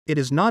It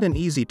is not an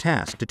easy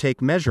task to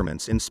take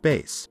measurements in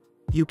space.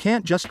 You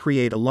can't just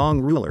create a long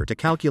ruler to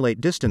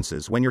calculate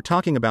distances when you're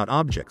talking about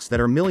objects that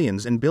are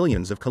millions and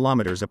billions of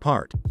kilometers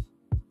apart.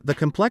 The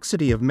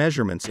complexity of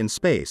measurements in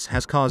space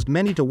has caused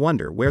many to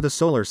wonder where the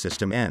solar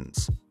system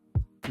ends.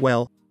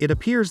 Well, it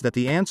appears that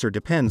the answer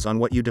depends on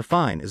what you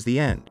define as the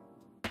end.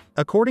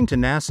 According to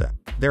NASA,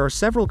 there are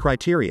several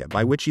criteria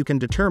by which you can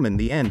determine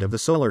the end of the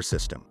solar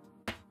system.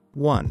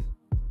 1.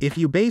 If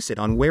you base it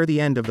on where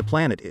the end of the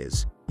planet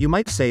is, you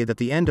might say that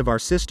the end of our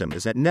system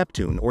is at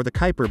Neptune or the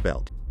Kuiper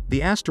belt,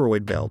 the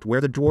asteroid belt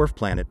where the dwarf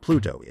planet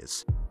Pluto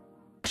is.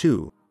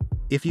 2.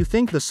 If you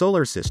think the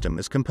solar system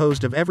is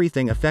composed of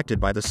everything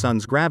affected by the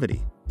sun's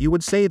gravity, you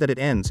would say that it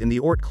ends in the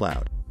Oort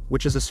cloud,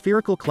 which is a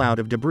spherical cloud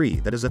of debris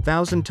that is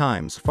 1,000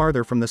 times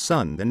farther from the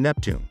sun than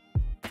Neptune.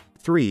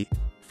 3.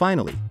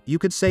 Finally, you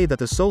could say that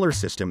the solar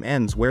system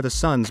ends where the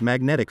sun's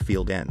magnetic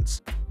field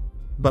ends.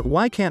 But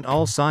why can't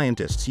all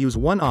scientists use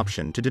one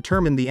option to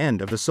determine the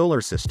end of the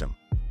solar system?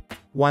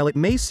 While it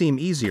may seem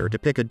easier to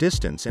pick a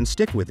distance and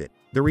stick with it,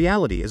 the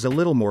reality is a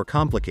little more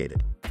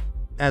complicated.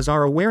 As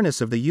our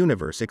awareness of the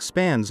universe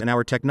expands and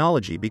our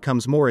technology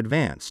becomes more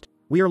advanced,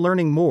 we are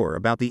learning more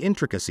about the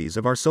intricacies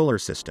of our solar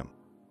system.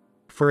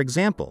 For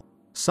example,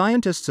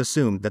 scientists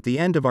assumed that the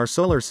end of our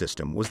solar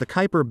system was the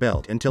Kuiper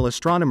belt until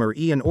astronomer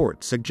Ian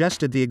Oort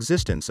suggested the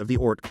existence of the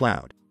Oort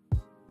cloud.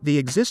 The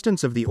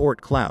existence of the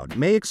Oort cloud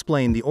may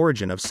explain the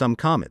origin of some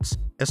comets,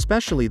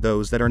 especially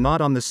those that are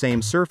not on the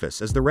same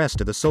surface as the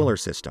rest of the solar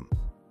system.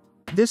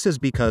 This is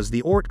because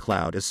the Oort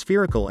cloud is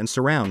spherical and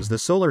surrounds the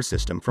solar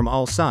system from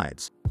all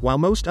sides, while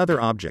most other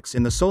objects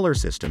in the solar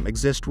system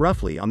exist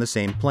roughly on the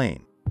same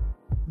plane.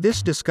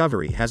 This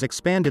discovery has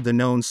expanded the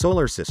known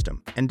solar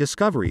system, and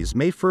discoveries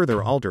may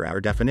further alter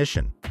our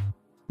definition.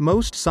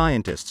 Most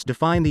scientists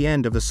define the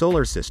end of the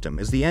solar system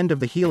as the end of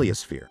the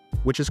heliosphere,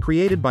 which is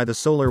created by the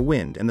solar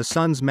wind and the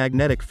sun's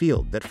magnetic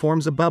field that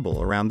forms a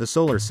bubble around the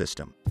solar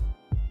system.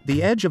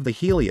 The edge of the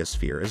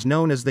heliosphere is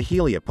known as the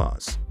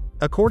heliopause.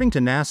 According to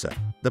NASA,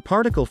 the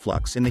particle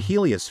flux in the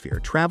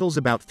heliosphere travels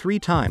about 3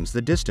 times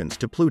the distance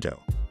to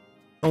Pluto.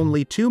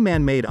 Only 2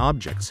 man-made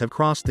objects have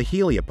crossed the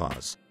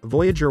heliopause,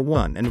 Voyager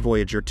 1 and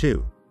Voyager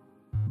 2.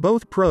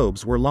 Both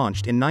probes were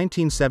launched in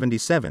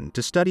 1977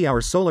 to study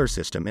our solar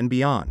system and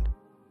beyond.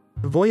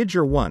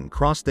 Voyager 1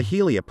 crossed the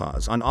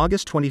heliopause on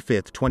August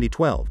 25,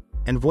 2012,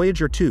 and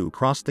Voyager 2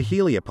 crossed the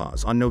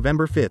heliopause on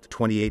November 5,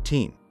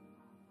 2018.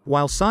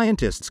 While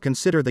scientists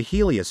consider the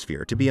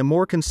heliosphere to be a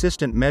more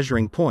consistent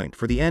measuring point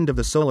for the end of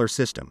the solar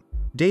system,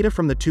 data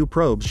from the 2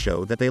 probes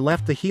show that they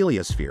left the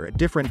heliosphere at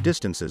different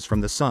distances from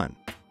the Sun.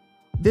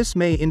 This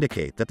may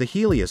indicate that the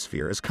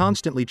heliosphere is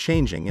constantly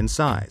changing in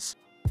size.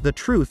 The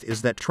truth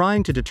is that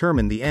trying to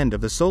determine the end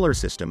of the solar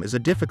system is a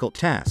difficult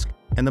task,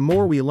 and the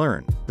more we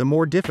learn, the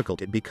more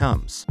difficult it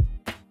becomes.